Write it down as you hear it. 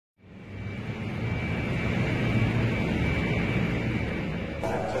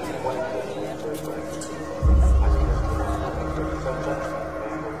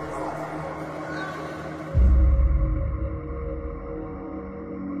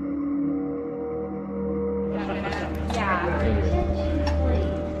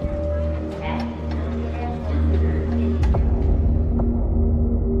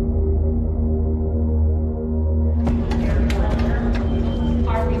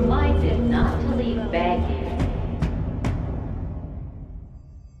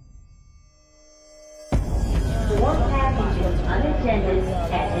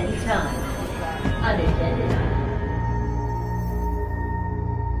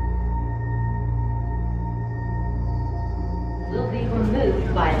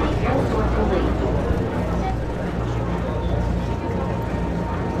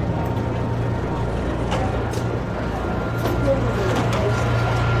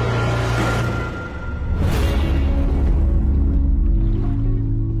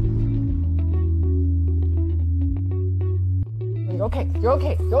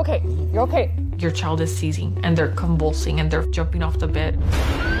You're okay. Your child is seizing, and they're convulsing, and they're jumping off the bed.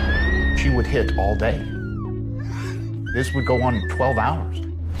 She would hit all day. This would go on 12 hours.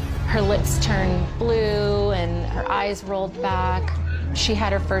 Her lips turned blue, and her eyes rolled back. She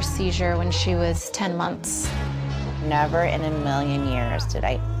had her first seizure when she was 10 months. Never in a million years did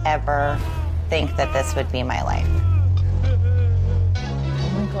I ever think that this would be my life.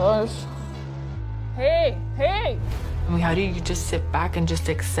 Oh my gosh. Hey! I mean, how do you just sit back and just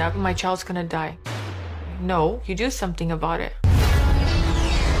accept my child's gonna die? No, you do something about it.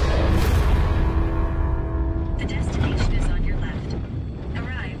 The destination is on your left.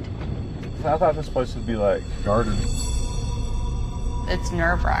 Arrived. I thought this place would be like guarded. It's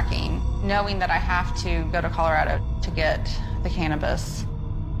nerve-wracking knowing that I have to go to Colorado to get the cannabis.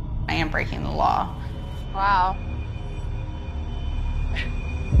 I am breaking the law. Wow.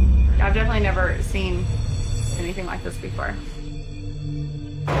 I've definitely never seen anything like this before.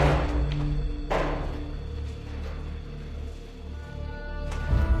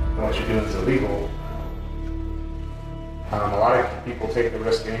 What you're doing is illegal. A lot of people take the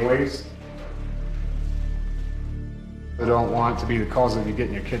risk anyways. They don't want to be the cause of you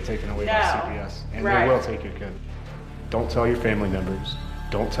getting your kid taken away by CPS. And they will take your kid. Don't tell your family members.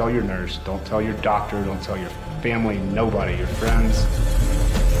 Don't tell your nurse. Don't tell your doctor. Don't tell your family, nobody, your friends.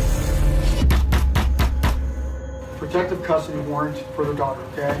 Protective custody warrant for the daughter,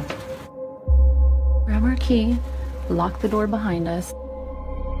 okay? Grab our key, lock the door behind us.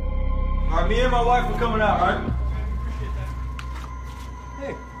 All right, me and my wife are coming out, all right?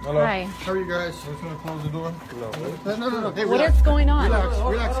 Hey. Hello. Hi. How are you guys? I'm just gonna close the door. No. Hey, What relax. is going on?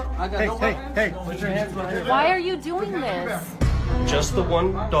 Relax. Hey. Put your hands behind your Why are you doing this? Just the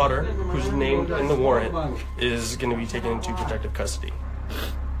one daughter, who's named in the warrant, is going to be taken into protective custody.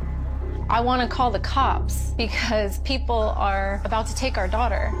 I want to call the cops because people are about to take our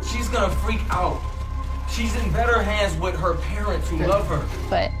daughter. She's gonna freak out. She's in better hands with her parents who love her.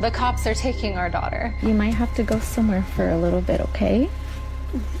 But the cops are taking our daughter. You might have to go somewhere for a little bit, okay?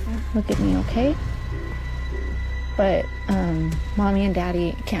 Look at me, okay? But Mommy and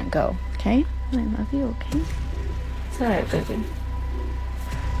Daddy can't go, okay? I love you, okay? It's all right, baby.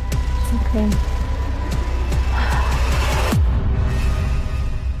 It's okay.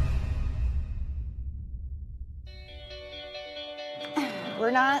 We're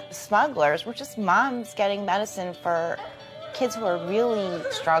not smugglers, we're just moms getting medicine for kids who are really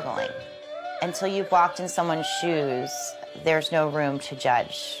struggling. Until you've walked in someone's shoes, there's no room to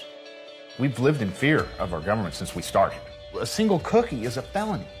judge. We've lived in fear of our government since we started. A single cookie is a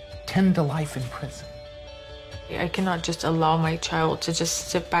felony, 10 to life in prison. I cannot just allow my child to just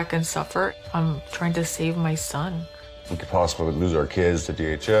sit back and suffer. I'm trying to save my son. We could possibly lose our kids to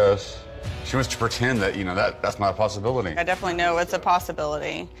DHS. She wants to pretend that, that's not a possibility. I definitely know it's a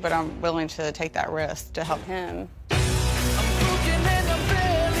possibility, but I'm willing to take that risk to help him.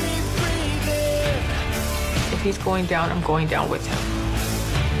 If he's going down, I'm going down with him.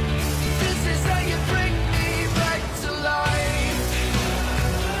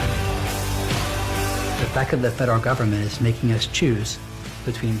 The fact that the federal government is making us choose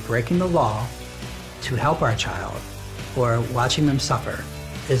between breaking the law to help our child or watching them suffer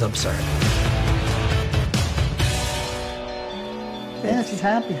is absurd. Yeah, she's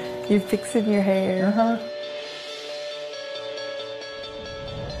happy. You're fixing your hair. Uh-huh.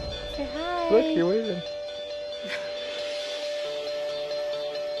 Say hi. Look, you're waving.